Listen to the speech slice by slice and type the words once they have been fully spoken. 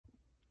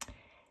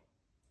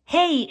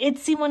Hey,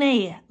 it's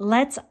Simone.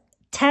 Let's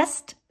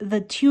test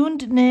the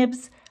tuned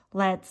nibs.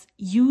 Let's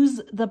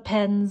use the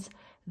pens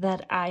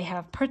that I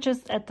have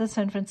purchased at the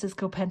San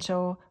Francisco Pen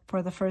Show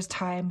for the first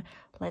time.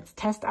 Let's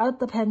test out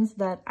the pens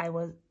that I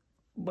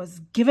was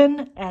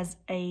given as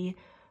a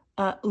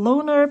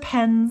loaner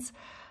pens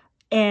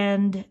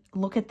and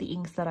look at the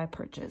inks that I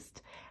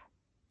purchased.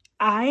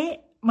 My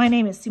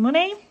name is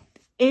Simone.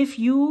 If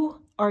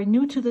you are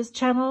new to this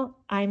channel,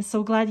 I'm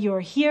so glad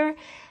you're here.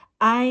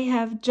 I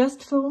have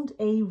just filmed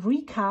a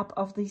recap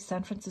of the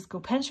San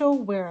Francisco Pen Show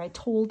where I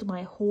told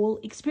my whole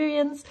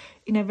experience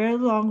in a very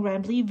long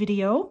rambly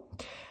video.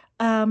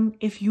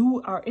 If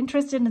you are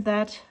interested in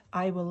that,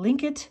 I will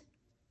link it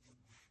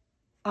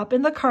up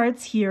in the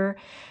cards here.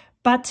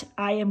 But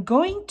I am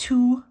going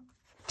to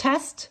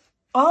test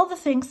all the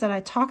things that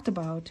I talked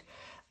about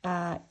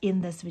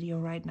in this video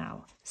right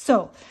now.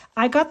 So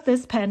I got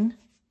this pen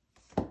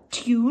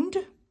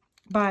tuned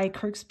by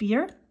Kirk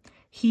Speer.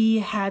 He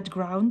had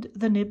ground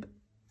the nib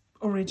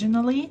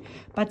originally,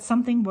 but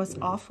something was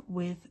off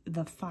with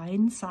the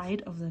fine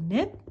side of the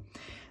nib.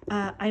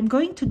 I'm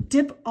going to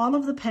dip all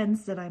of the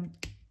pens that I'm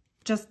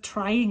just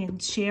trying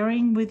and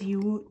sharing with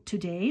you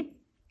today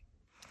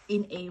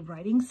in a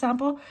writing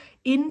sample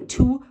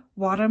into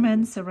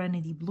Waterman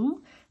Serenity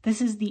Blue. This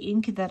is the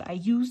ink that I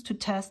use to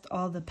test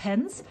all the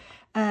pens.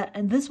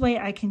 And this way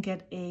I can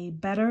get a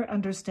better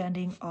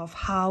understanding of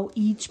how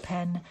each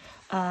pen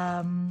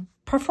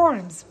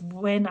performs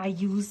when I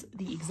use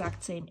the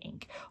exact same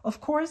ink. Of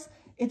course,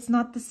 it's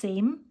not the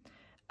same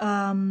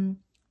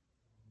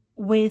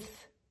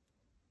with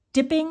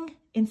dipping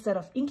instead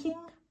of inking,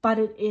 but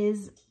it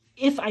is,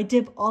 if I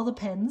dip all the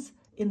pens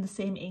in the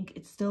same ink,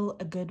 it's still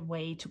a good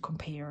way to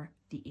compare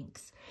the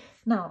inks.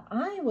 Now,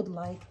 I would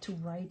like to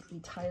write a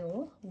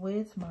title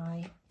with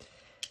my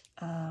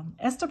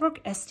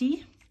Esterbrook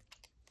Estie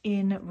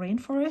in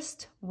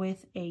Rainforest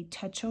with a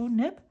Techo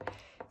nib.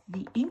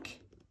 The ink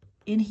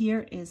in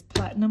here is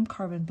Platinum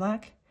Carbon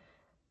Black.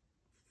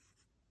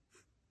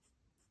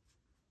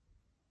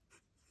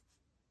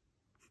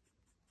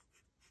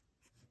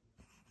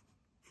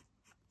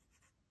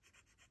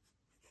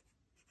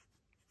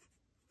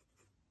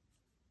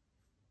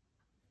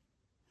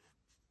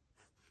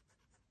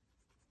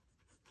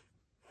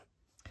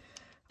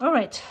 All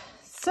right,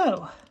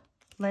 so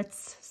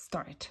let's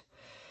start.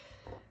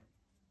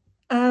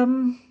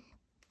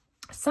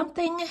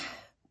 Something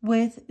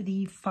with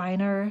the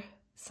finer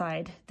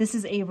side. This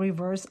is a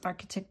reverse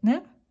architect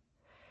nib,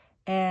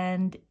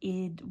 and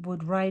it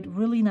would write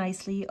really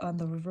nicely on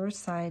the reverse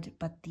side,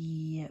 but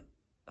the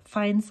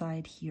fine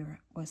side here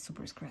was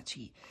super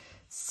scratchy.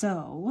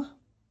 So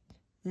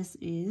this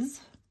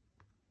is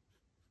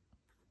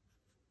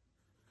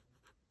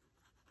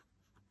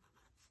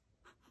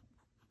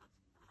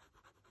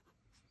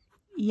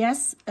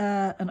yes,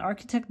 an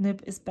architect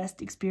nib is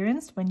best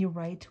experienced when you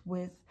write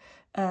with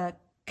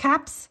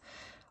caps,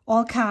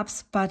 all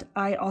caps, but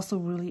I also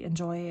really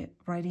enjoy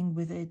writing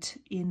with it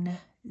in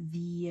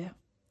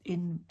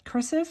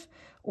cursive,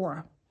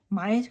 or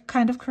my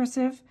kind of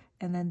cursive.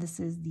 And then this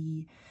is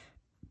the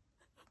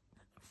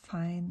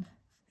fine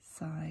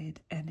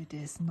side, and it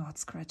is not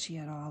scratchy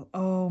at all.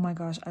 Oh my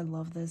gosh, I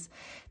love this.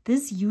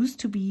 This used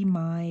to be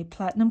my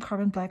Platinum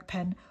Carbon Black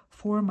pen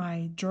for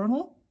my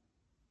journal.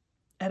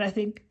 And I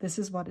think this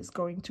is what it's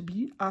going to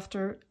be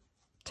after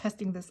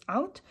testing this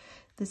out.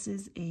 This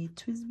is a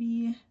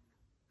TWSBI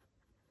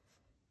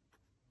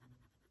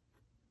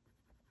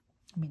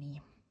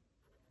Mini.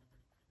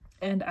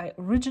 And I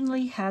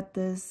originally had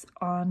this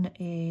on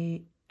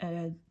a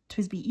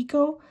TWSBI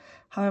Eco.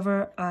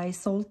 However, I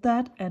sold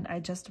that and I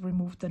just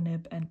removed the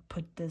nib and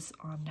put this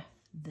on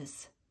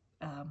this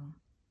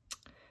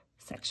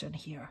section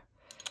here.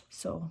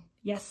 So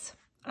yes,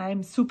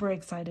 I'm super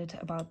excited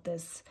about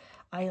this.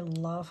 I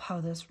love how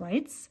this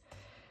writes.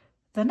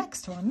 The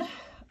next one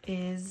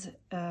is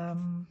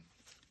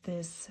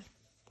this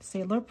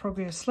Sailor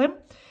Progress Slim.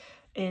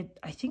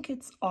 I think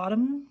it's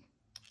Autumn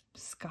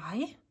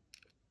Sky.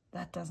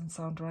 That doesn't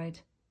sound right.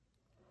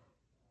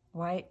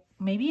 Why?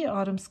 Maybe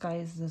Autumn Sky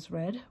is this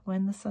red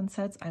when the sun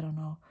sets. I don't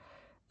know.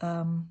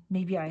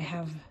 Maybe I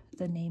have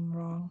the name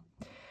wrong.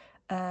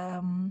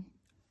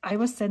 I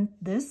was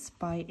sent this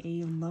by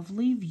a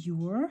lovely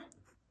viewer.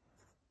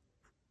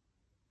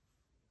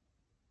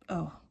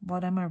 Oh,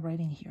 what am I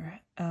writing here?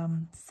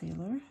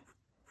 Sailor.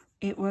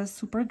 It was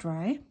super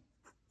dry.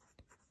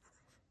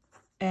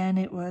 And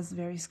it was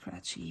very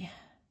scratchy.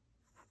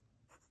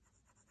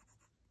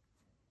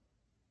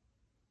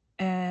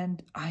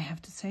 And I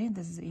have to say,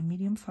 this is a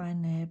medium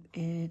fine nib.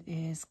 It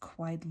is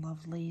quite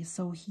lovely.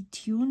 So he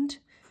tuned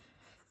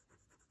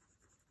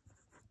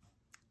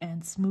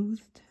and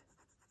smoothed.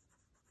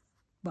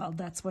 Well,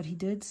 that's what he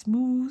did.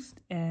 Smoothed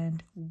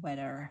and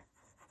wetter.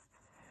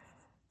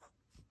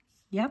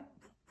 Yep.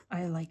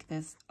 I like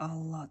this a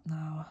lot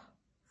now.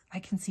 I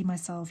can see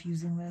myself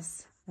using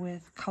this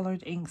with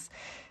colored inks.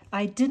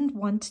 I didn't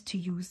want to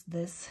use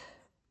this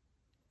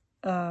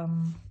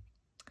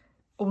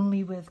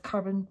only with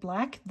carbon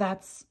black.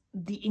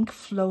 The ink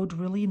flowed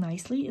really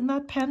nicely in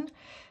that pen.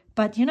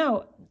 But you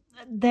know,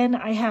 then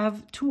I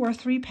have 2 or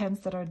 3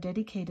 pens that are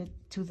dedicated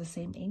to the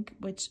same ink,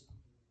 which,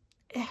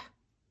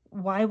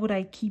 why would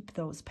I keep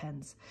those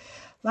pens?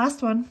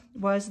 Last one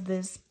was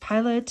this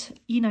Pilot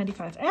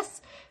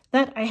E95S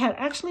that I had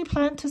actually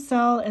planned to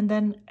sell, and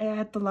then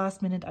at the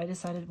last minute I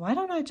decided, why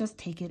don't I just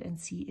take it and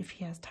see if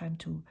he has time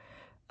to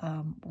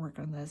work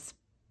on this.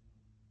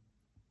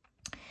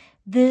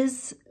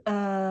 This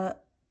had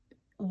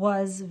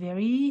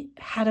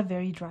a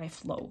very dry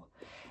flow.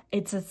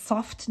 It's a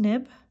soft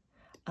nib.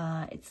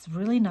 It's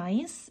really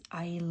nice.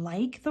 I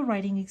like the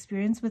writing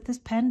experience with this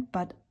pen,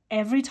 but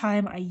every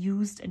time I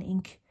used an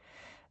ink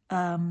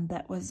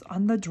that was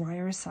on the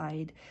drier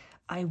side,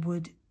 I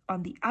would,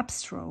 on the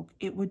upstroke,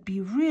 it would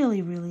be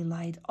really, really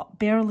light,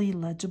 barely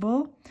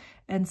legible.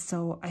 And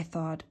so I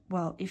thought,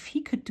 well, if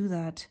he could do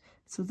that.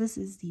 So this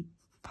is the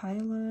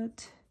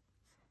Pilot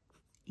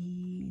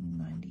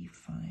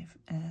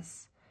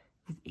E95S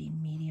with a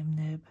medium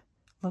nib.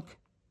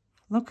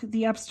 Look at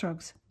the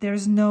upstrokes.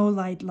 There's no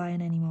light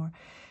line anymore.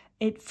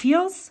 It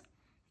feels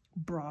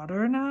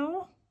broader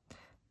now.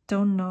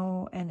 Don't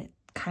know, and it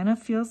kind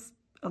of feels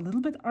a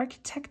little bit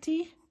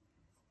architect-y,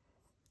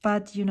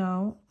 but you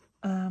know,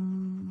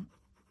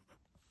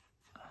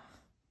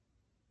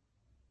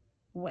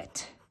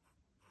 wet.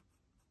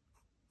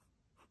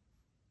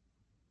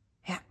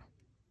 Yeah.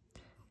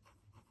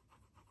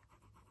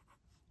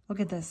 Look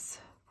at this.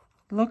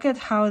 Look at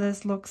how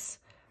this looks.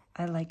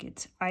 I like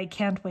it. I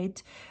can't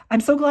wait. I'm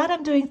so glad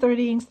I'm doing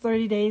 30 inks,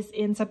 30 days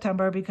in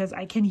September, because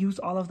I can use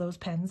all of those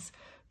pens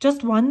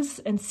just once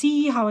and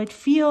see how it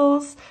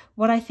feels,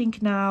 what I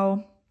think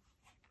now.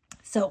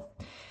 So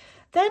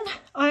then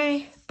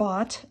I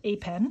bought a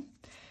pen.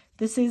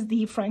 This is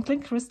the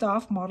Franklin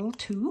Christoph Model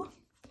 2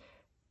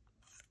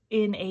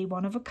 in a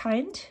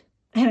one-of-a-kind.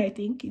 And I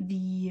think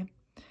the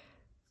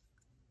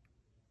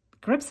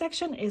grip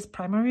section is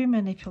primary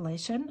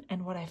manipulation.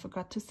 And what I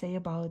forgot to say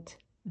about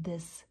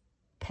this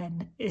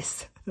pen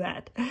is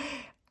that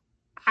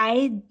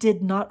I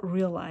did not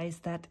realize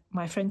that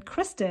my friend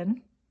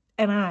Kristen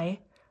and I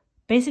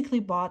basically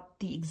bought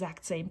the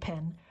exact same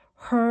pen.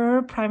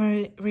 Her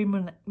primary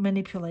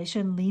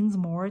manipulation leans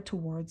more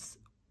towards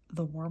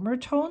the warmer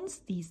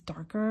tones, these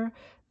darker,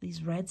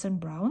 these reds and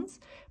browns.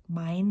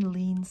 Mine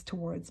leans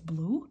towards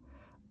blue,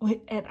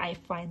 and I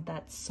find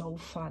that so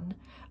fun.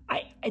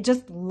 I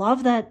just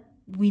love that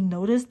we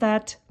noticed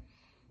that.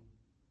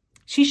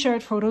 She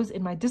shared photos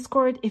in my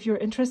Discord. If you're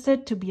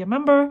interested to be a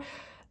member,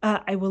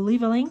 I will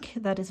leave a link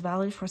that is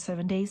valid for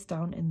 7 days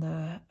down in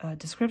the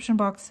description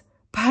box.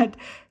 But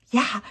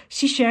yeah,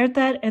 she shared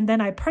that, and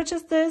then I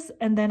purchased this,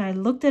 and then I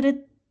looked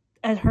at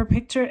her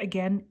picture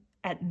again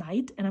at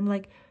night, and I'm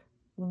like,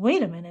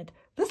 wait a minute,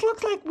 this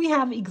looks like we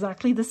have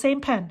exactly the same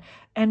pen,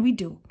 and we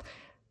do.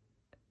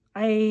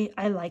 I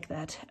like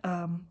that,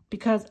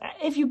 because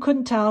if you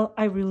couldn't tell,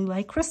 I really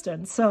like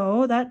Kristen,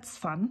 so that's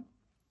fun.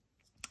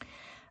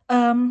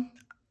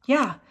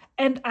 Yeah,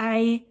 and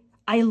I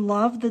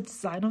love the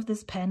design of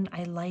this pen.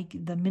 I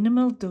like the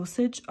minimal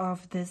dosage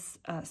of this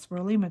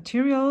swirly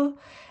material.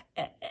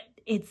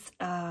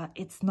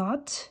 It's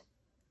not,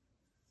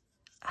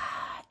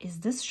 is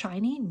this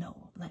shiny?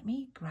 No, let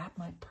me grab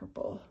my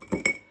purple.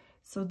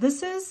 So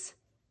this is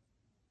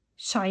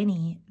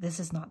shiny. This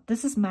is not.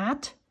 This is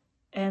matte,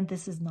 and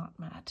this is not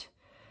matte.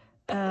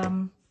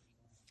 So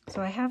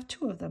I have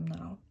 2 of them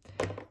now,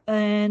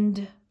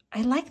 and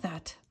I like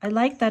that. I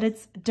like that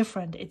it's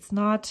different. It's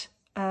not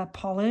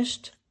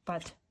polished,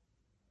 but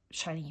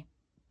shiny,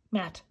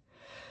 matte.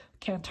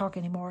 Can't talk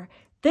anymore.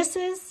 This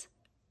is,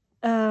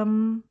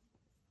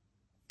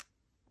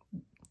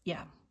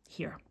 yeah,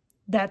 here.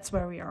 That's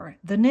where we are.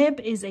 The nib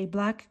is a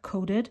black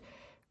coated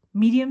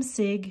medium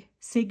sig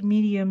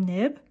medium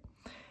nib.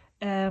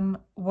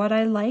 What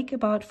I like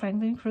about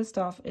Franklin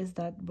Christoph is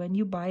that when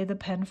you buy the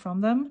pen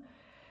from them,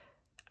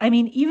 I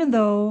mean, even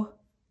though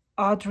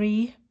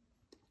Audrey,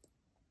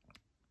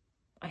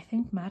 I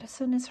think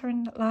Madison is her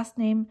last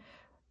name,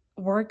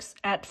 works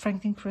at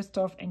Franklin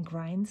Christoph and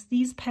grinds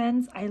these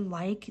pens, I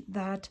like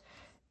that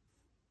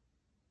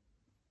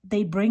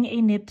they bring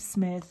a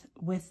nibsmith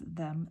with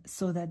them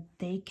so that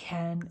they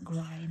can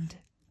grind,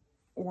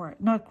 or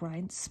not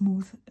grind,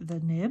 smooth the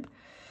nib.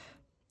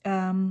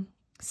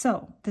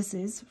 So this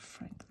is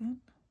Franklin.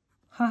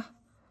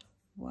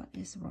 What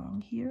is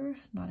wrong here?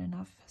 Not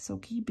enough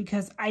Soaky,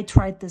 because I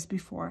tried this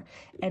before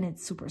and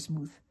it's super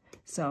smooth.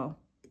 So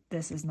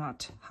this is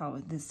not how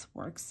this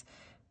works.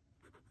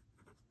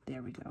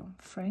 There we go.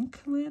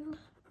 Franklin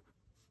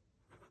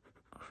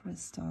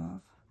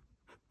Christoph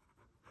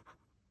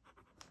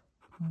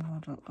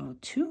Model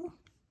 02.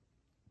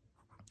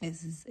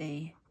 This is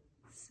a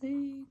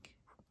SIG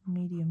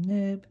medium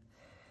nib,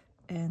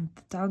 and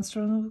the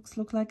downstrokes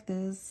look like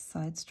this: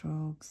 side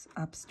strokes,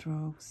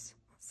 upstrokes,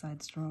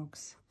 side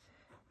strokes.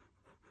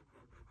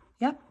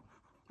 Yep,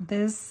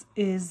 this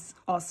is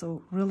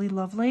also really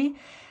lovely.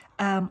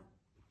 I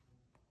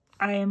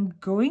am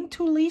going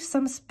to leave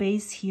some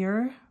space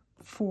here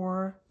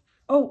for,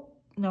 oh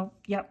no,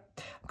 yep,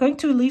 I'm going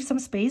to leave some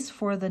space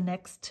for the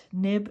next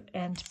nib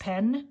and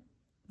pen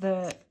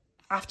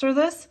after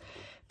this,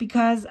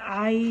 because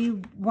I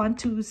want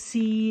to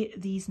see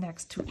these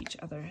next to each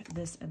other,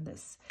 this and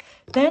this.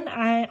 Then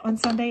on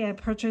Sunday, I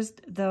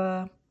purchased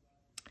the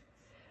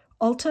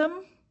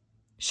Ultim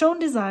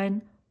Schon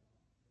design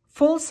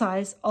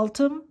full-size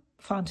Ultim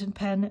fountain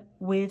pen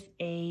with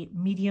a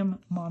medium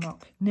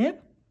Monoc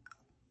nib.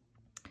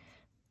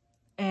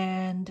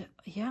 And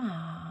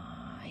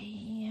yeah,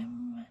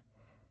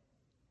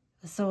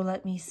 so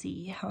let me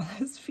see how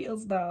this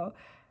feels now.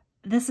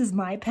 This is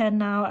my pen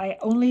now. I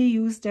only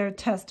use their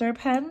tester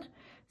pen.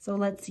 So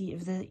let's see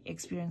if the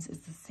experience is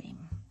the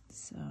same.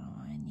 So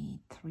I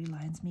need 3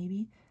 lines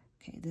maybe.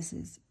 Okay, this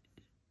is,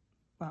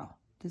 wow,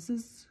 this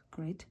is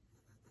great.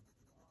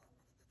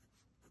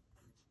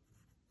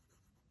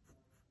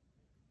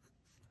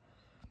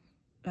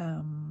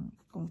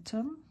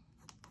 Ultim.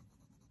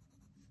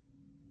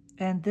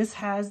 And this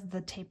has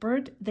the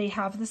tapered. They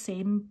have the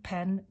same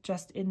pen,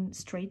 just in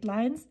straight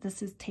lines.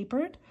 This is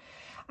tapered.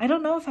 I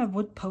don't know if I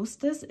would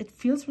post this. It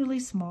feels really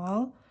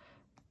small.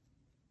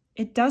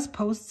 It does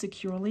post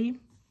securely.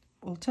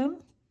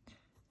 Ultim.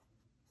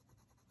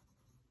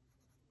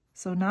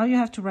 So now you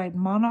have to write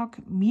Monoc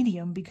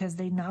medium because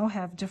they now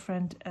have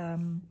different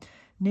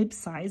nib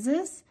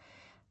sizes.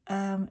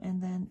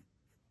 And then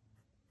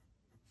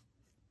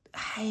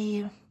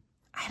I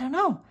don't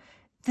know.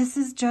 This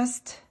is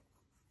just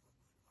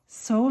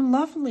so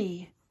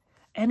lovely.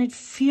 And it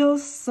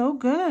feels so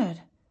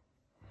good.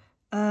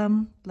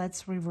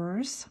 Let's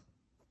reverse.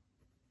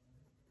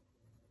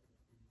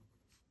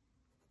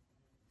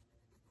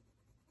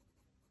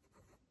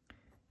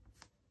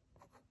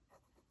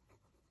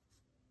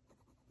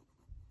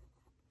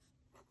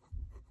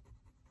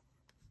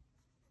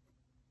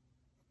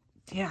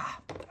 Yeah,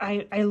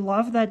 I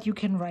love that you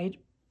can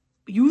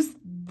use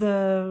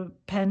the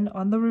pen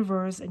on the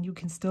reverse and you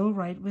can still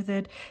write with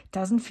it. It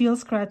doesn't feel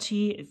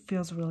scratchy. It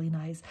feels really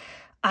nice.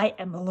 I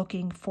am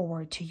looking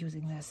forward to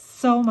using this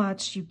so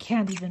much. You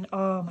can't even,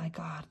 oh my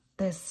God,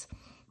 this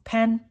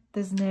pen,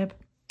 this nib,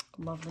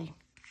 lovely.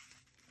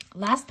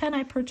 Last pen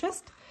I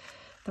purchased,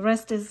 the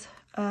rest is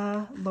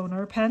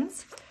loaner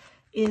pens,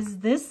 is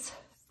this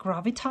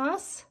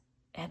Gravitas.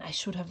 And I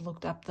should have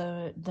looked up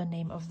the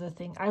name of the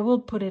thing. I will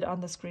put it on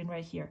the screen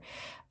right here.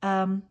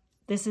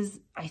 This is,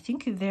 I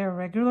think, their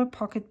regular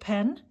pocket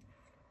pen.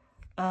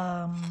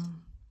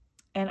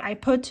 And I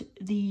put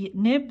the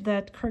nib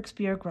that Kirk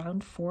Speer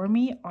ground for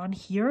me on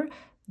here.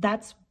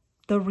 That's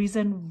the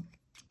reason,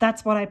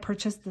 that's what I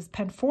purchased this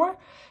pen for.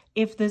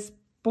 If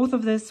both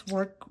of this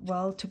work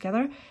well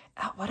together.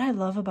 What I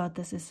love about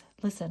this is,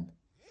 listen.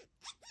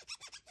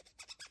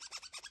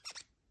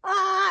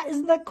 Ah,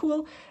 isn't that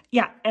cool?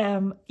 Yeah,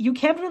 you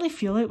can't really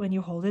feel it when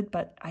you hold it,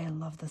 but I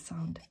love the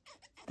sound.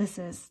 This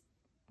is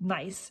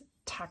nice,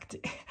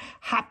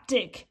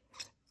 haptic.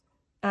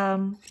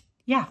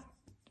 Yeah,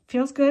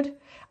 feels good.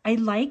 I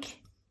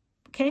like,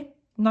 okay,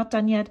 not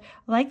done yet.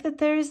 I like that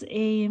there's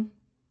a,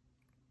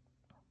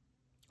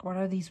 what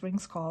are these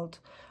rings called?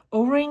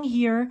 O-ring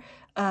here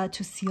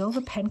to seal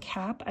the pen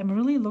cap. I'm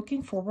really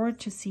looking forward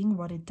to seeing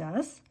what it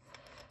does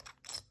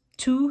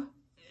to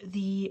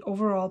the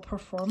overall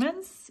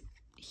performance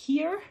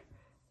here.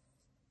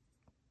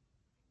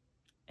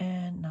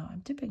 And now I'm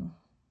dipping.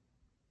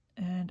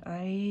 And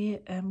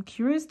I am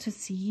curious to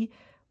see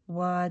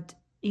what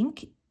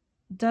ink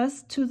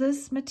does to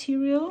this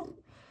material.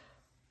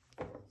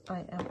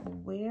 I am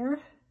aware.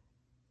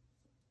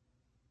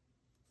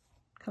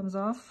 Comes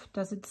off.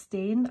 Does it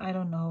stain? I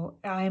don't know.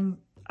 I'm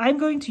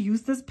going to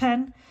use this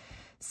pen.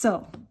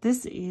 So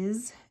this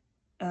is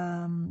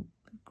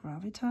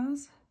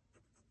Gravitas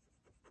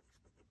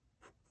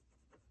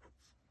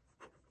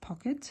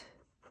Pocket.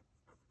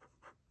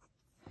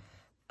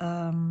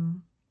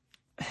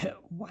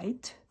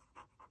 White.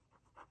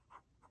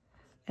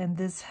 And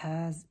this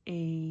has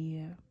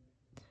a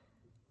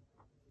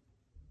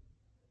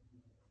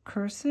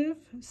cursive,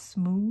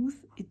 smooth,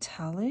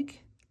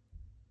 italic,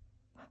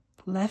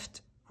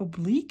 left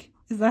oblique.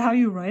 Is that how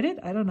you write it?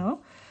 I don't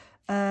know.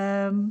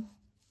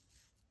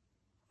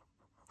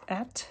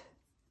 At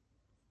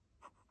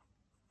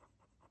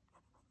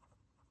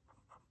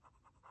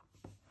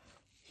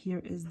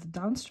here is the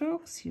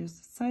downstrokes, here's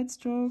the side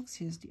strokes,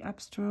 here's the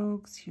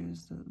upstrokes,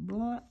 here's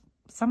the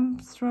some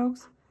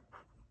strokes.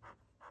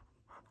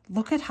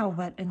 Look at how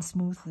wet and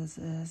smooth this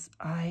is.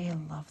 I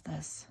love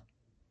this.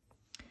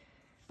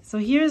 So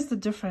here's the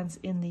difference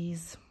in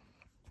these.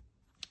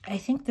 I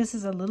think this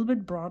is a little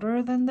bit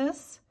broader than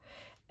this.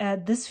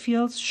 This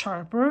feels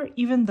sharper,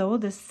 even though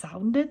this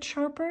sounded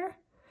sharper.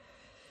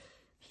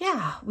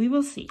 Yeah, we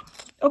will see.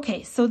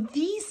 Okay, so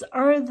these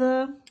are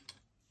the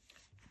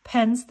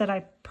pens that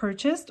I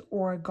purchased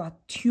or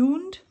got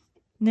tuned,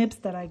 nibs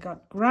that I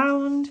got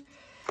ground.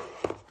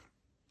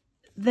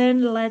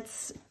 Then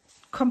let's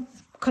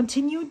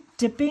continue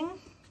dipping.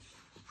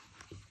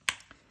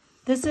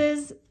 This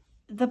is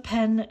the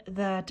pen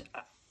that,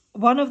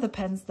 one of the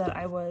pens that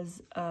I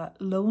was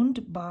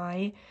loaned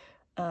by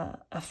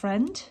a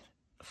friend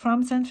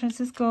from San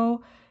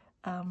Francisco.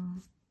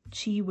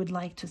 She would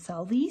like to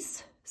sell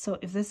these. So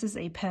if this is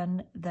a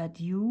pen that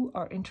you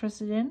are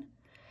interested in,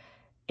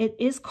 It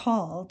is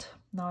called,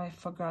 now I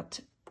forgot,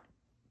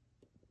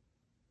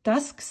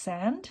 dusk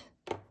sand.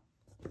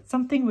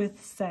 Something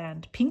with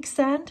sand. Pink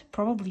sand?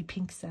 Probably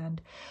pink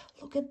sand.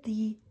 Look at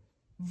the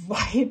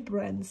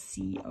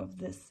vibrancy of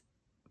this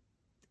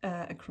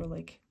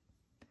acrylic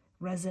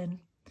resin.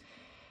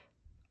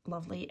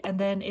 Lovely. And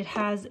then it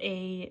has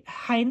a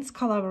Heinz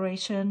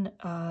collaboration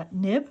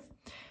nib.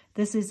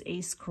 This is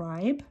a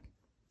Scribe.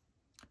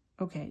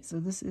 Okay, so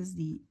this is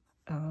the,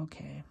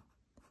 okay.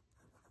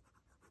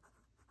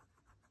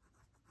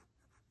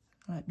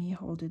 Let me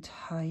hold it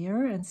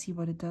higher and see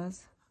what it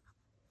does.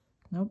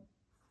 Nope.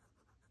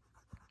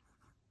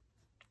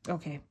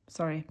 Okay,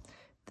 sorry.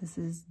 This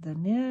is the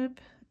nib,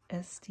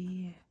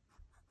 Estie.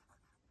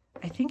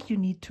 I think you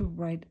need to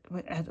write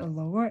at a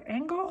lower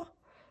angle.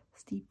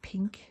 It's the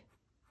pink.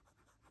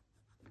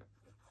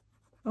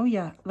 Oh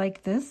yeah,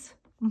 like this.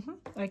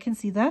 I can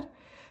see that.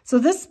 So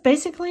this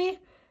basically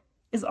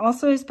is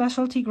also a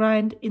specialty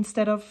grind.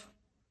 Instead of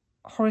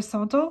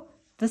horizontal,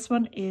 this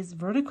one is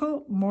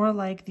vertical, more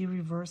like the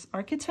reverse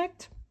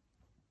architect.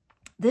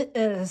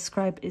 The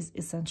Scribe is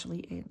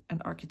essentially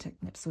an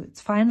architect nib. So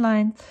it's fine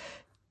lines,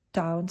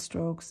 down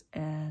strokes,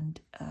 and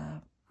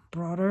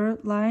broader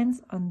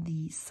lines on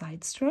the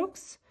side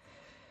strokes.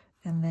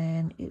 And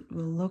then it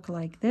will look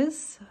like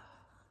this.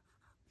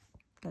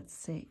 Let's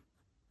say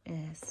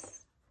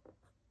S.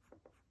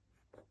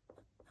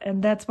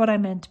 And that's what I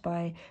meant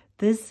by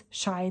this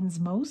shines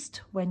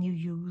most when you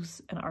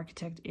use an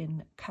architect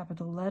in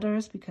capital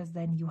letters, because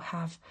then you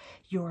have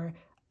your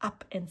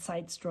up and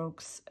side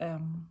strokes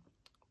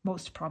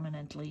most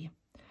prominently.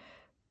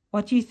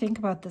 What do you think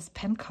about this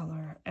pen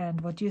color?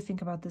 And what do you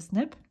think about this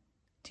nib?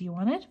 Do you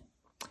want it?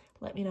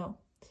 Let me know.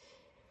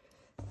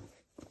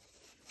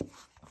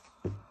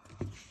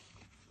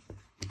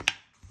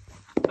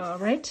 All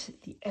right,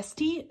 the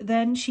Estie.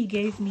 Then she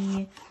gave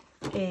me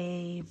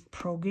a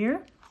Pro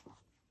Gear.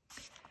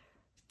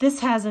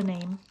 This has a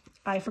name.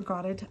 I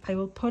forgot it. I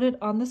will put it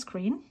on the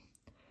screen.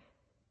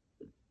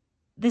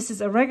 This is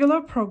a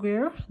regular Pro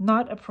Gear,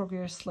 not a Pro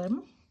Gear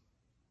Slim.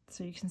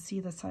 So you can see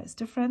the size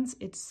difference.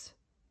 It's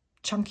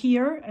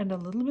chunkier and a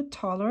little bit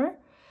taller.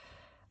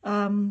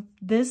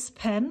 This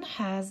pen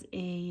has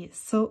a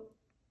silver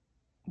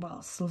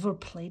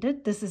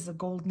plated. This is a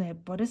gold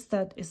nib. What is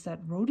that? Is that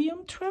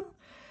rhodium trim?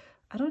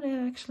 I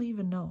don't actually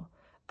even know.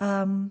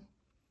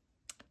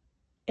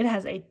 It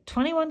has a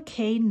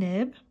 21K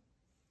nib.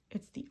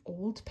 It's the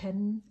old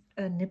pen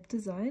nib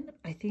design,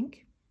 I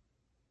think.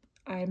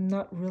 I'm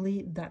not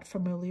really that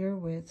familiar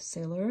with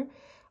Sailor.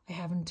 I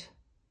haven't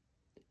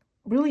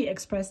really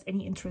expressed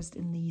any interest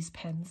in these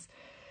pens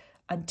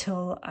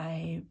until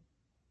I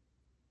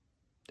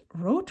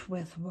wrote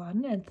with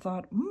one and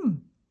thought,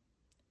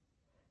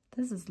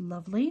 this is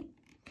lovely.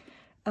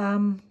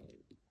 So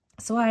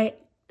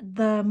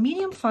the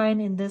medium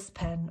fine in this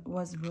pen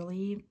was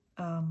really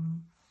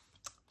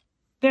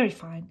very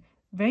fine,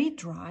 very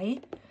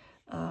dry,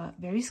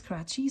 very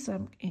scratchy. So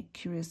I'm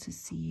curious to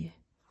see.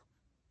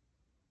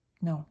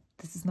 No,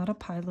 this is not a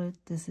Pilot.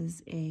 This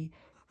is a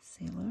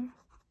Sailor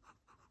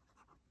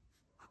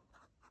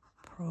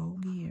Pro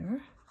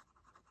Gear.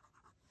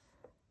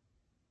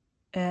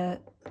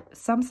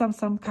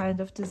 Some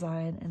kind of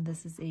design, and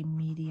this is a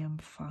medium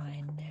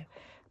fine.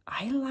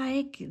 I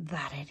like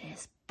that it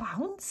is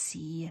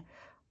bouncy.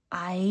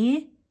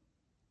 I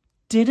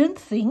didn't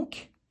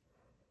think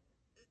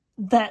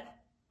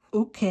that,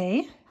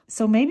 okay,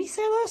 so maybe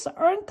Sailors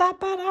aren't that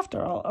bad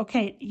after all.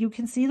 Okay, you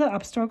can see the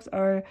upstrokes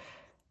are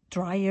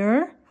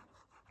drier,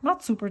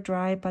 not super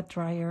dry, but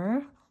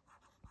drier.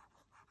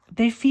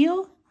 They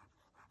feel,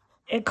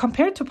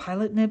 compared to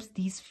Pilot nibs,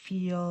 these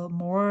feel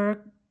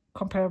more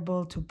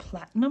comparable to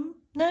platinum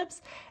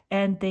nibs,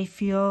 and they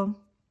feel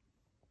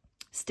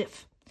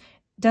stiff.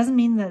 Doesn't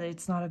mean that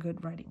it's not a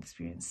good writing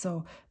experience.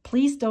 So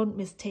please don't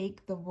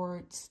mistake the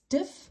word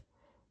stiff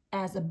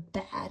as a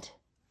bad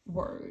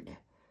word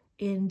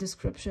in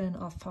description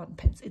of fountain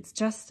pens. It's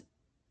just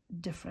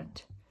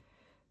different.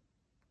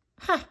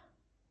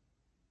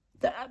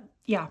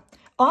 Yeah,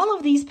 all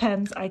of these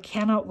pens I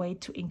cannot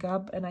wait to ink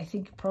up, and I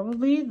think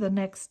probably the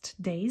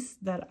next days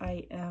that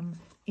I am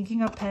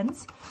inking up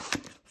pens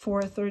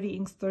for 30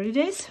 inks 30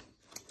 days,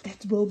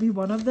 it will be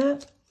one of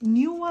the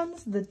new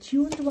ones, the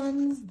tuned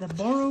ones, the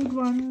borrowed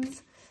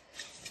ones.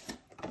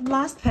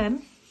 Last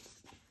pen.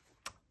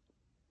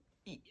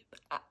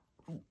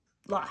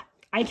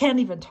 I can't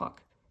even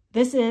talk.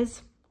 This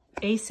is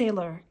a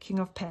Sailor King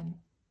of Pen.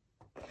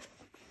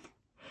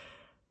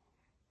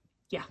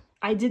 Yeah,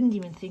 I didn't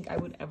even think I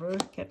would ever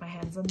get my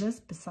hands on this,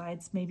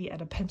 besides maybe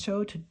at a pen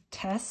show to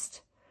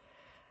test.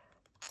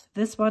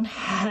 This one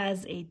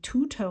has a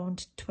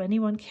two-toned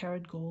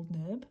 21-karat gold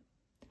nib.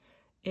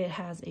 It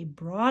has a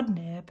broad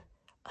nib.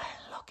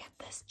 Look at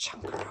this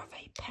chunker of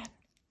a pen.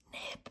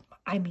 Nib.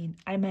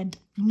 I meant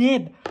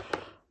nib.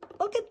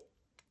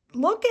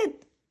 Look at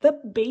the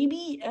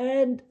baby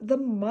and the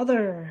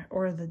mother,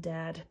 or the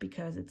dad,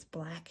 because it's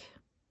black.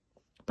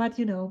 But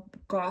you know,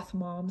 goth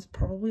moms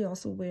probably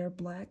also wear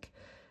black.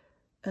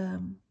 I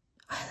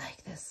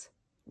like this.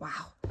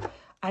 Wow.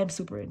 I'm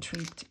super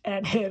intrigued.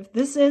 And if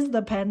this is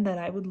the pen that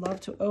I would love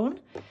to own,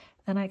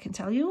 then I can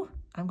tell you,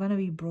 I'm going to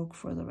be broke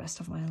for the rest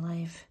of my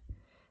life.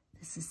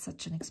 This is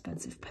such an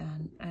expensive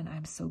pen, and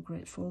I'm so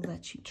grateful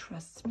that she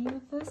trusts me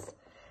with this.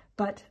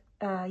 But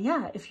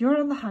yeah, if you're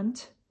on the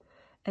hunt,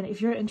 and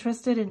if you're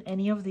interested in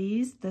any of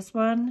these, this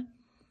one,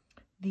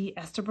 the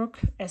Esterbrook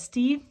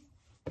Estie,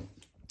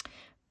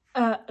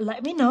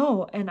 let me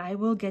know, and I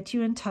will get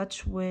you in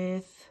touch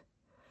with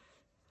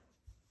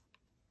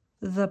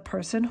the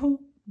person who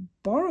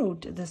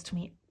borrowed this to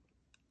me.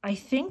 I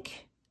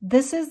think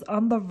this is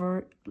on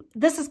the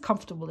this is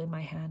comfortable in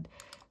my hand.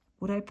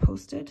 Would I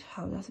post it?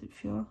 How does it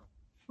feel?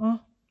 Oh,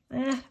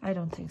 I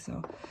don't think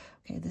so.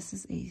 Okay, this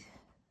is a...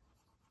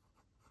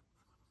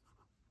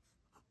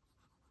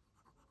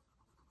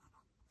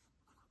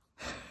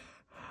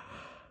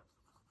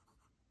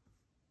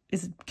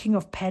 Is it King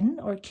of Pen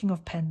or King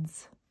of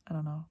Pens? I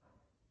don't know.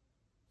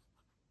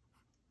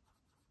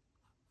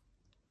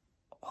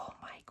 Oh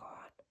my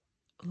God.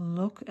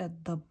 Look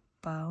at the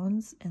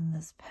bounce in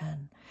this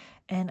pen.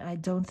 And I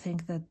don't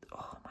think that...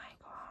 Oh my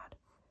God.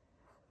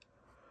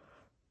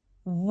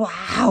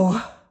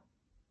 Wow.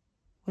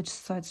 Which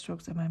side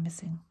strokes am I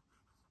missing?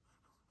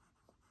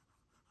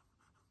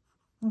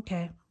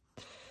 Okay.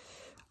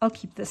 I'll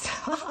keep this.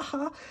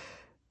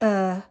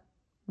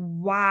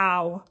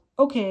 Wow.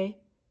 Okay.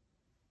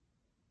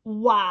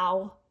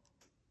 Wow.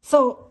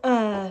 So,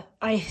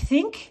 I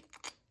think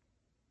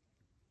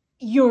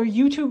your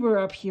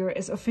YouTuber up here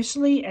is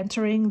officially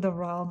entering the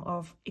realm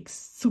of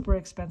super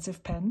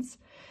expensive pens.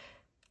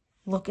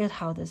 Look at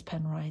how this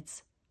pen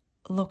writes.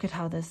 Look at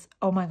how this,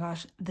 oh my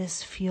gosh,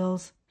 this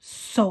feels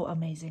so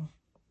amazing.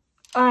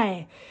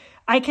 I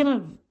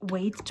cannot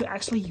wait to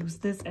actually use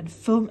this and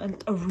film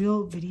a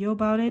real video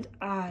about it.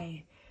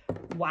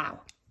 Wow.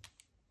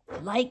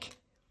 Like,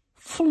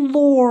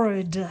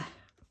 floored.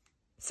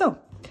 So,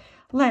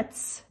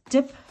 let's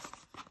dip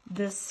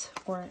this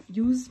or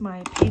use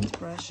my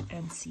paintbrush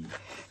and see.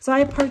 So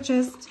I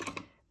purchased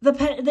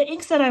the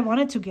inks that I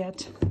wanted to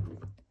get,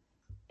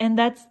 and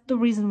that's the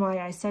reason why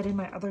I said in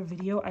my other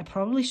video I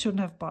probably shouldn't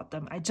have bought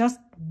them. I just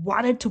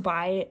wanted to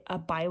buy a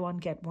buy one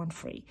get one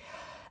free.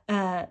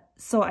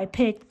 So I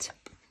picked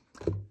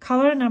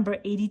color number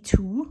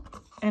 82,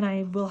 and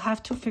I will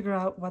have to figure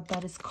out what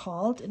that is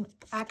called in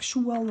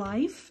actual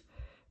life,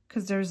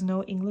 because there's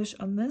no English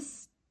on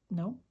this.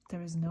 No,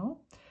 there is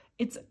no.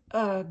 It's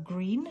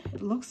green.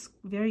 It looks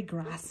very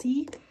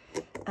grassy.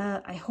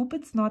 I hope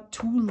it's not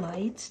too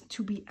light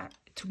to be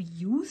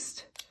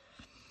used.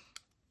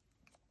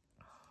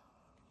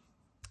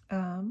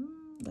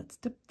 Let's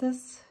dip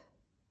this.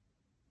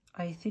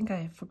 I think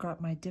I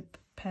forgot my dip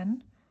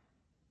pen.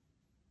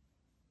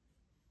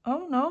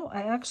 Oh no,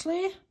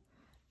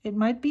 it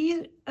might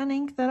be an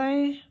ink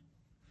that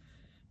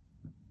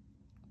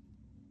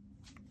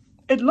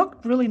it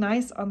looked really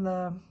nice on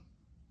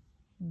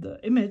the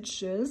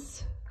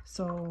images,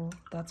 so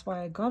that's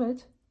why I got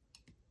it.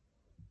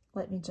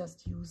 Let me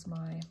just use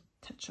my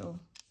Techo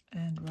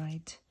and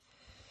write.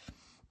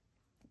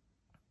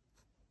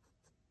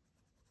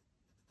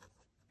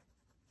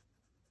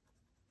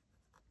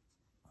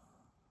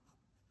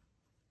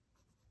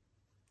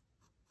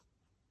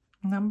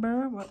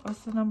 Number, what was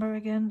the number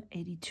again?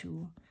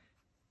 82.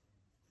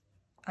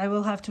 I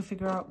will have to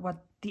figure out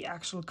what the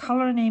actual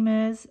color name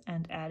is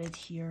and add it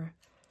here.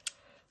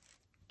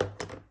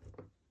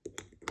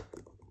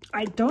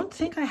 I don't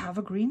think I have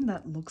a green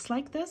that looks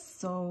like this,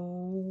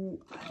 so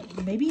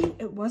maybe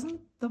it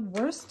wasn't the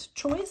worst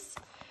choice.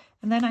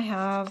 And then I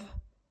have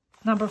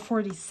number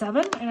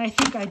 47, and I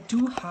think I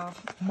do have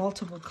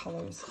multiple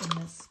colors in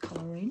this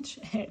color range.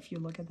 If you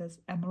look at this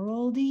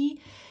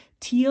emeraldy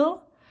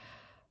teal.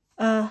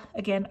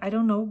 Again, I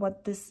don't know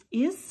what this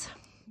is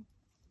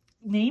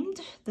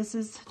named. This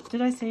is, did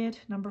I say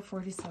it? Number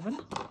 47.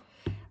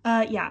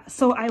 Yeah,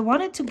 so I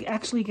wanted to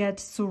actually get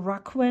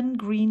Suraquan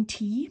green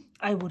tea.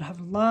 I would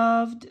have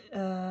loved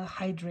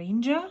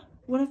hydrangea,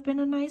 would have been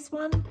a nice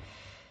one.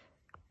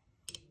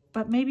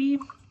 But maybe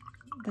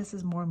this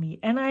is more me.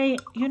 And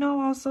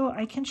also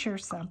I can share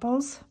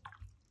samples.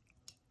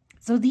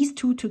 So these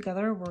two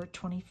together were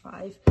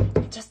 25. I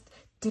just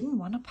didn't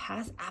want to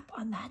pass up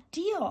on that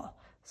deal.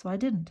 So I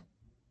didn't.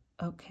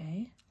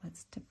 Okay,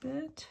 let's dip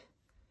it.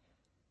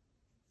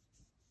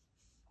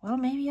 Well,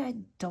 maybe I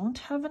don't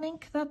have an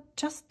ink that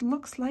just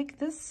looks like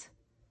this.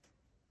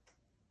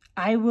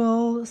 I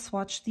will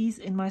swatch these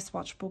in my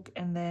swatch book,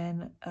 and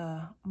then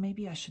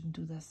maybe I shouldn't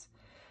do this.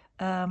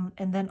 And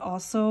then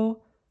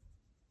also,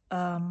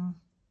 maybe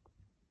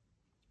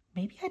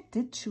I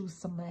did choose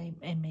some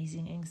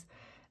amazing inks.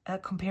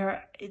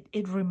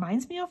 It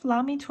reminds me of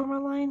Lamy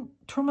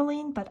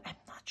Tourmaline, but I'm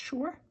not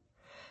sure.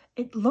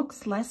 It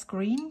looks less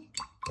green.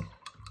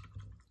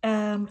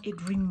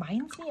 It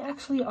reminds me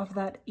actually of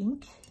that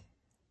ink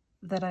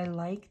that I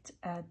liked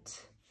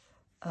at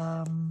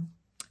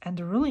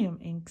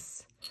Anderillium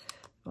Inks,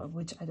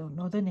 which I don't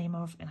know the name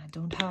of, and I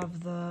don't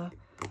have the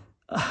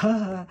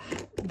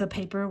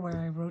paper where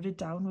I wrote it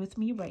down with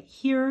me right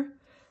here.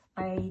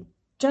 I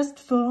just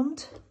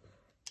filmed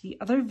the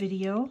other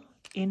video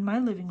in my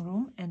living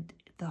room, and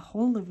the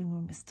whole living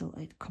room is still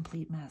a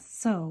complete mess.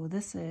 So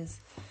this is,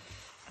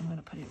 I'm going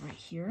to put it right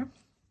here.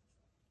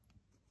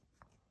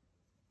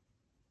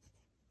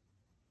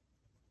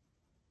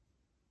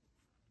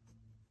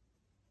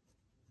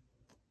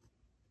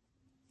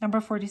 Number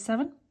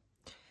 47.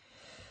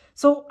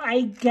 So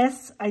I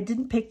guess I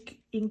didn't pick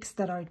inks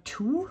that are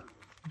too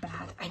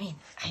bad. I mean,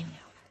 I know,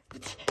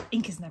 but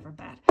ink is never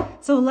bad.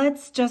 So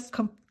let's just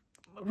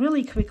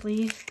really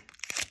quickly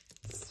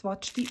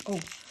swatch the, oh,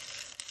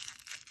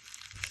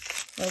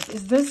 like,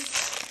 is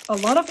this a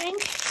lot of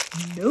ink?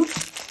 Nope,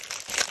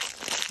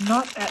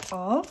 not at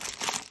all.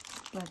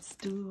 Let's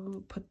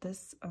put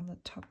this on the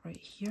top right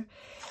here.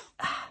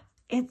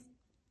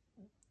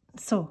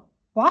 So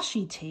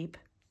washi tape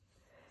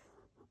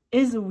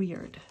is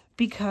weird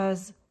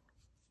because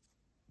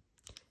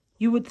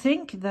you would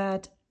think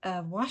that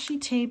a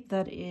washi tape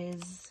that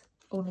is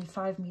only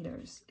 5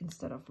 meters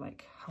instead of,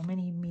 like, how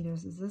many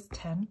meters is this?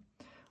 10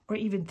 or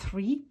even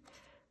 3?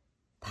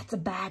 That's a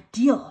bad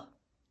deal.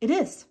 It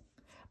is.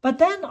 But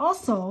then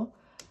also,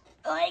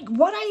 like,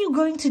 what are you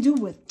going to do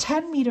with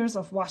 10 meters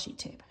of washi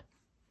tape?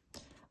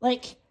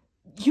 Like,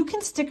 you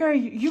can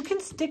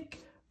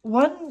stick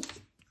one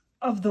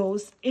of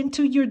those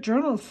into your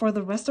journal for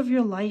the rest of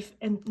your life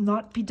and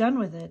not be done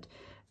with it.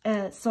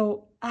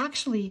 So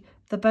actually,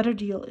 the better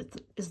deal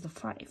is the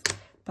 5.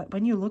 But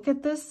when you look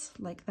at this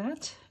like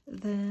that,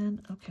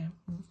 then, okay,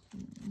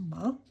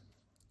 well,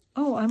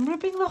 oh, I'm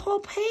ripping the whole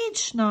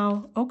page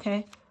now.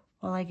 Okay,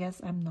 well, I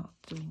guess I'm not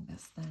doing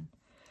this then.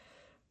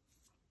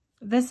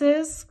 This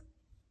is,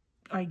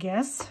 I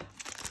guess,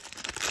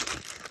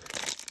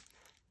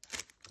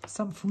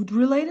 some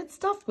food-related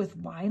stuff with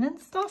wine and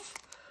stuff.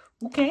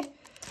 Okay.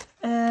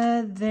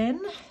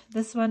 Then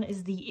this one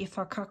is the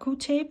Ifakaku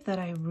tape that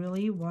I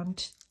really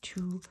wanted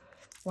to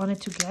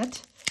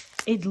get.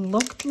 It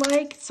looked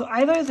like, so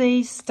either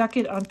they stuck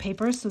it on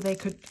paper so they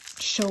could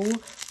show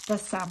the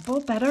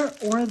sample better,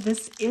 or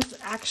this is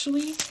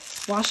actually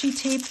washi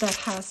tape that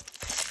has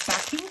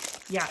backing.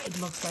 Yeah, it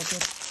looks like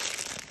it,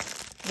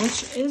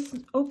 which is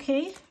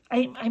okay.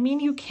 I mean,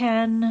 you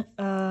can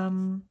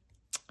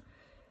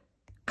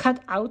cut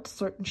out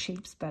certain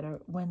shapes better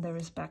when there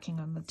is backing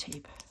on the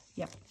tape.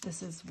 Yeah,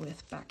 this is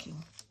with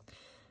backing.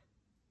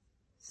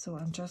 So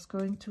I'm just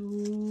going to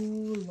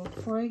look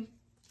for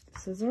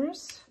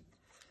scissors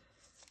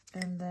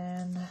and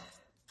then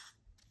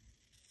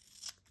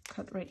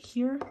cut right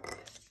here.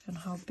 And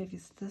how big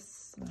is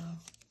this?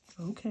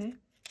 Okay.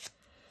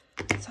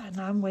 So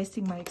now I'm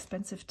wasting my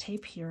expensive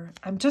tape here.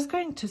 I'm just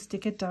going to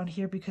stick it down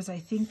here because I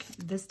think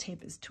this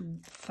tape is too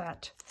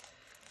fat.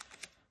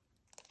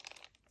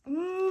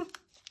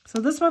 So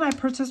this one I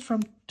purchased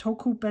from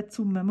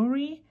Tokubetsu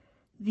Memory.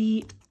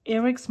 The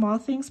Eric Small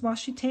Things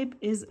washi tape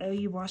is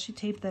a washi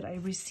tape that I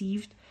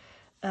received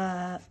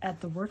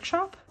at the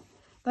workshop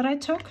that I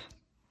took.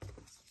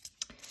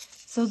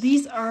 So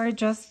these are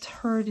just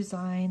her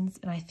designs,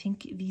 and I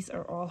think these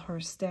are all her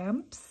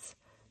stamps,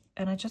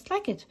 and I just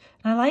like it.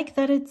 And I like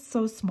that it's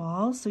so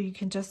small, so you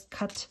can just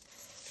cut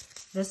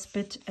this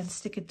bit and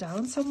stick it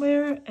down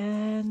somewhere.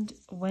 And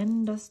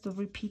when does the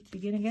repeat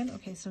begin again?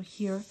 Okay, so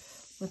here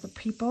with the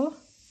people,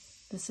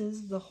 this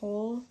is the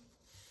whole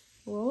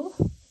roll.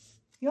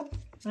 Yep,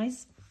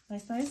 nice,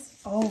 nice,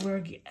 nice. Oh,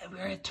 we're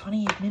at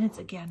 28 minutes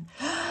again.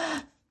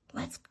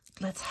 Let's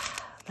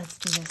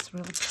do this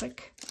really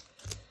quick.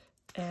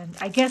 And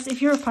I guess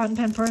if you're a fountain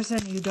pen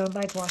person, you don't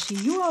like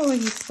washi, you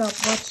already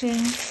stopped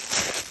watching.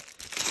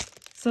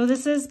 So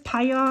this is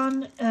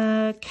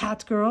Payon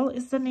Cat Girl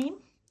is the name.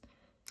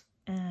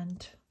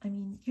 And I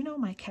mean, you know,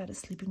 my cat is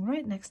sleeping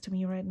right next to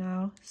me right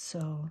now,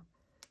 so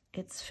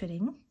it's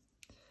fitting.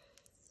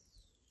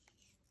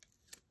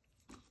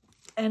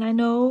 And I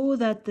know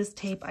that this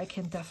tape I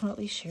can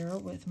definitely share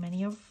with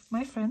many of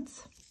my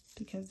friends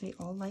because they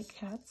all like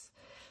cats.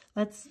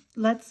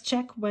 Let's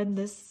check when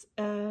this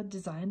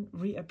design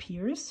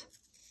reappears.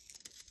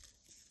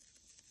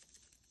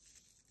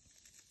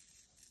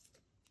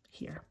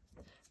 Here.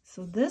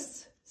 So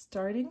this,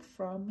 starting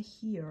from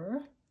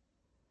here,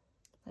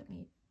 let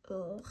me,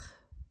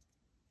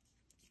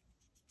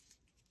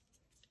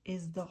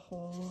 is the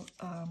whole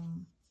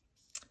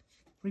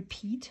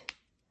repeat.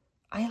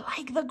 I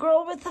like the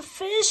girl with the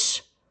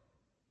fish.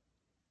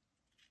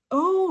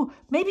 Oh,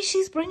 maybe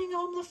she's bringing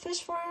home the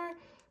fish for her.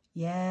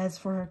 Yes,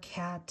 for her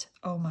cat.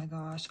 Oh my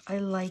gosh, I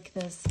like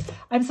this.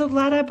 I'm so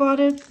glad I bought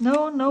it.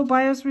 No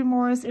buyer's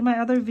remorse. In my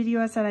other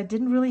video, I said I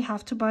didn't really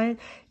have to buy it.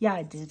 Yeah,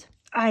 I did.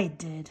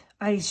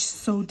 I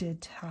so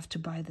did have to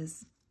buy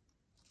this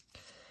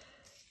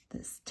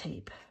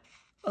tape.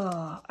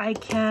 I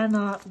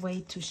cannot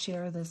wait to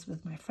share this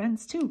with my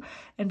friends too.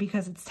 And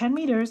because it's 10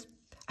 meters,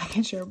 I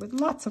can share it with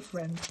lots of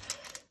friends.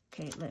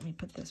 Okay, let me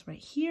put this right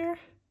here.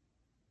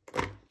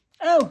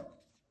 Oh!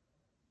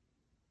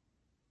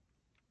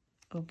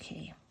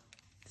 Okay,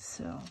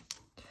 so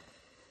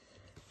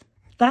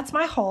that's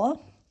my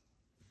haul.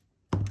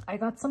 I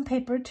got some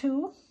paper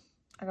too.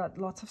 I got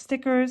lots of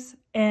stickers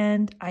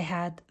and I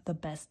had the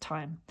best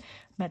time.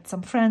 Met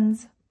some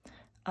friends.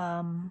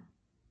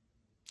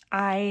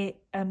 I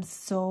am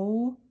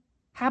so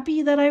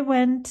happy that I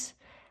went.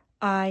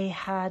 I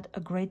had a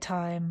great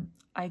time.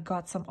 I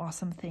got some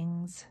awesome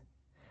things,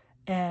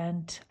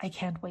 and I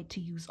can't wait to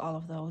use all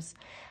of those.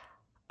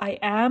 I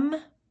am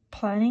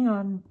planning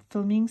on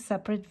filming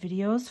separate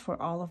videos for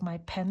all of my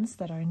pens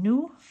that are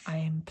new. I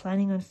am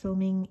planning on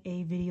filming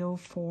a video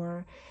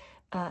for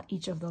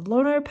each of the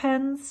loaner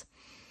pens.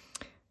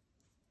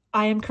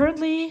 I am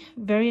currently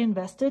very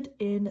invested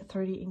in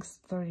 30 inks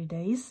 30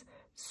 days,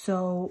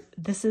 so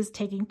this is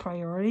taking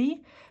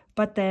priority.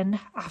 But then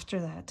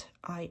after that,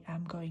 I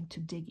am going to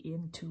dig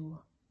into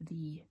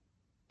the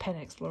pen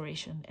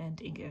exploration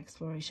and ink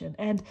exploration.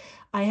 And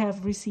I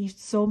have received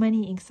so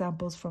many ink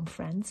samples from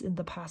friends in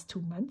the past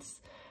 2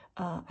 months.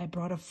 I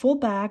brought a full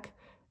bag,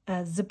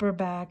 a zipper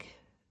bag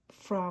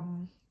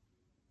from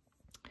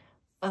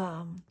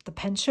the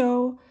pen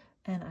show,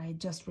 and I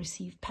just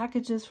received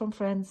packages from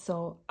friends.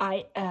 So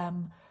I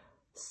am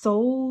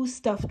so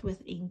stuffed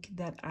with ink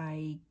that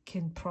I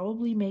can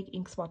probably make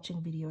ink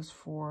swatching videos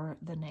for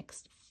the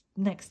next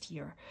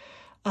year.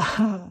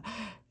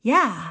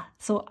 Yeah,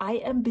 so I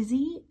am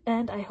busy,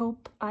 and I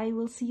hope I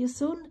will see you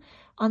soon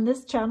on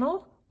this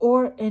channel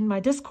or in my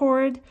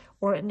Discord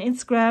or in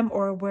Instagram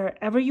or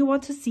wherever you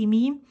want to see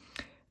me.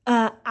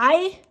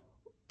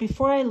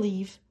 Before I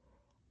leave,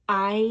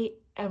 I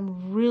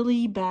am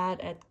really bad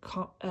at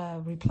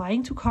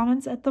replying to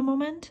comments at the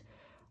moment.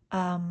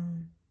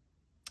 And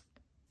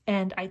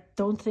I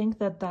don't think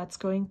that that's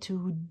going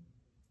to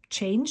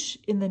change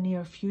in the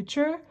near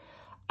future.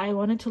 I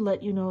wanted to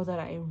let you know that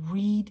I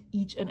read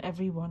each and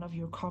every one of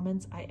your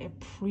comments. I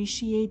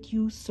appreciate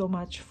you so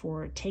much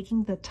for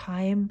taking the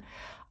time.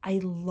 I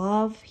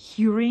love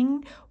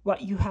hearing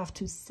what you have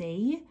to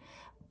say,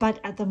 but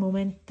at the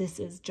moment, this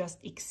is just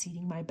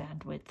exceeding my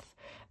bandwidth.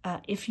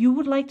 If you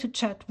would like to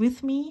chat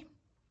with me,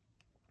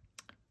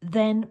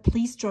 then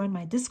please join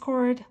my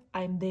Discord.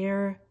 I'm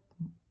there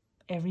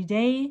every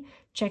day,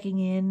 checking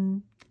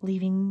in,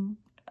 leaving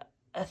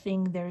a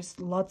thing. There's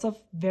lots of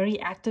very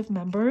active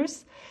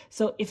members.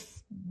 So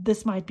if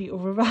this might be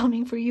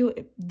overwhelming for you,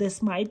 if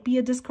this might be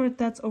a Discord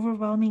that's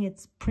overwhelming.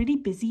 It's pretty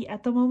busy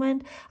at the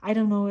moment. I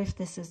don't know if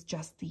this is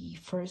just the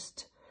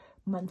first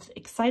month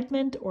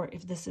excitement or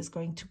if this is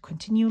going to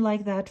continue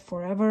like that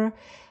forever.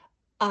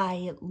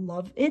 I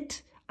love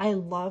it. I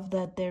love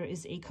that there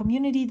is a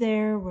community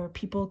there where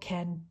people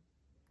can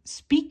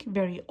speak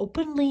very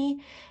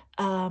openly.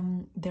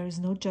 There is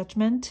no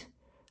judgment.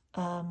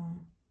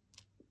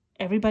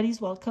 Everybody's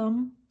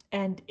welcome,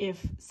 and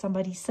if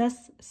somebody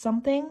says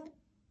something,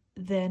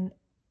 then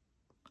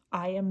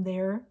I am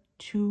there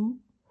to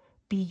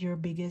be your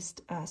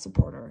biggest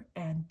supporter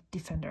and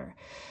defender.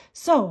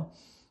 So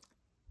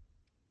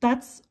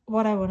that's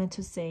what I wanted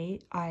to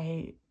say.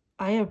 I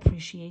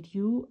appreciate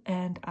you,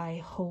 and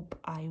I hope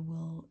I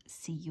will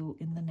see you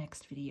in the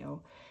next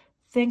video.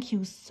 Thank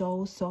you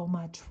so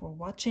much for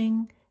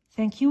watching.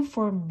 Thank you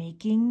for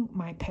making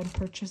my pen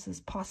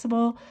purchases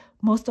possible.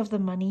 Most of the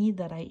money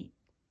that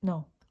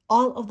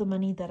all of the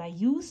money that I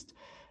used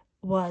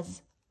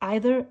was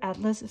either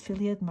Atlas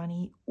affiliate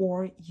money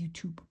or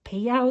YouTube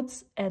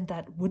payouts, and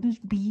that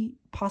wouldn't be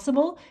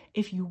possible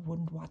if you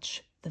wouldn't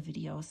watch the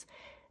videos.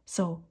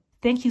 So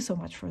thank you so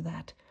much for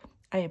that.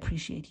 I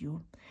appreciate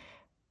you.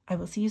 I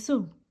will see you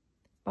soon.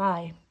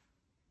 Bye.